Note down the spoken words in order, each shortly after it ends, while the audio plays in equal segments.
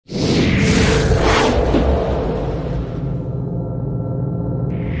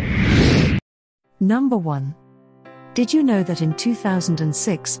Number 1. Did you know that in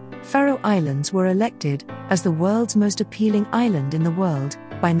 2006, Faroe Islands were elected as the world's most appealing island in the world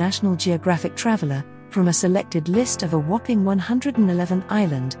by National Geographic Traveler from a selected list of a whopping 111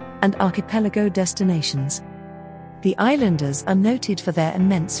 island and archipelago destinations? The islanders are noted for their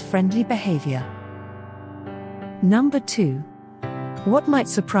immense friendly behavior. Number 2. What might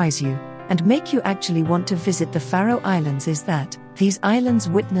surprise you and make you actually want to visit the Faroe Islands is that these islands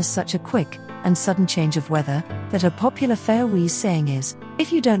witness such a quick and sudden change of weather that a popular Faroese saying is,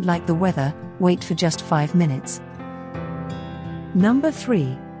 "If you don't like the weather, wait for just 5 minutes." Number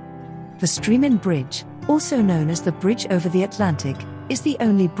 3. The Streamin Bridge, also known as the Bridge over the Atlantic, is the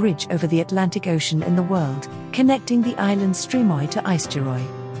only bridge over the Atlantic Ocean in the world, connecting the island Streymoy to Eysturoy.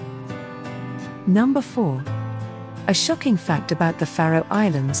 Number 4. A shocking fact about the Faroe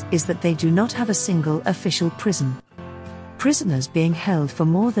Islands is that they do not have a single official prison. Prisoners being held for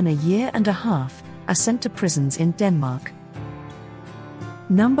more than a year and a half are sent to prisons in Denmark.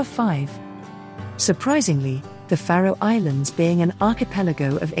 Number 5. Surprisingly, the Faroe Islands, being an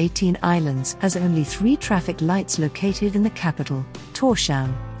archipelago of 18 islands, has only 3 traffic lights located in the capital,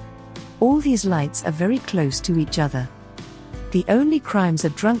 Tórshavn. All these lights are very close to each other. The only crimes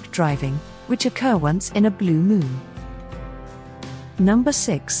are drunk driving, which occur once in a blue moon. Number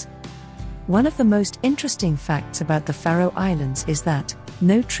 6. One of the most interesting facts about the Faroe Islands is that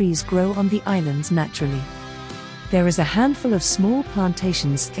no trees grow on the islands naturally. There is a handful of small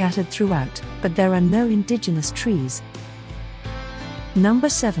plantations scattered throughout, but there are no indigenous trees. Number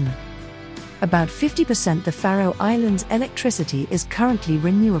 7. About 50% the Faroe Islands' electricity is currently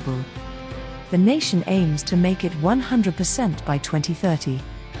renewable. The nation aims to make it 100% by 2030.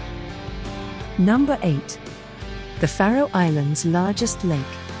 Number 8. The Faroe Islands' largest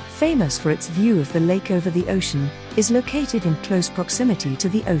lake, famous for its view of the lake over the ocean, is located in close proximity to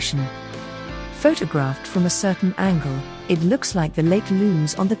the ocean. Photographed from a certain angle, it looks like the lake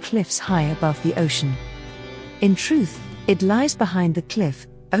looms on the cliffs high above the ocean. In truth, it lies behind the cliff,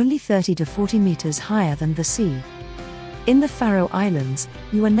 only 30 to 40 meters higher than the sea. In the Faroe Islands,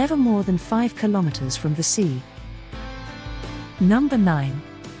 you are never more than 5 kilometers from the sea. Number 9.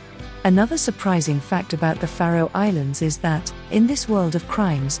 Another surprising fact about the Faroe Islands is that, in this world of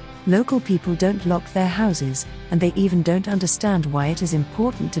crimes, local people don't lock their houses, and they even don't understand why it is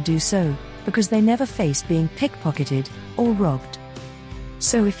important to do so, because they never face being pickpocketed or robbed.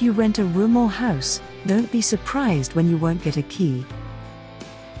 So if you rent a room or house, don't be surprised when you won't get a key.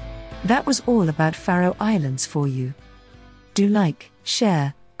 That was all about Faroe Islands for you. Do like,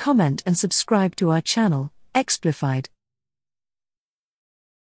 share, comment and subscribe to our channel, Explified.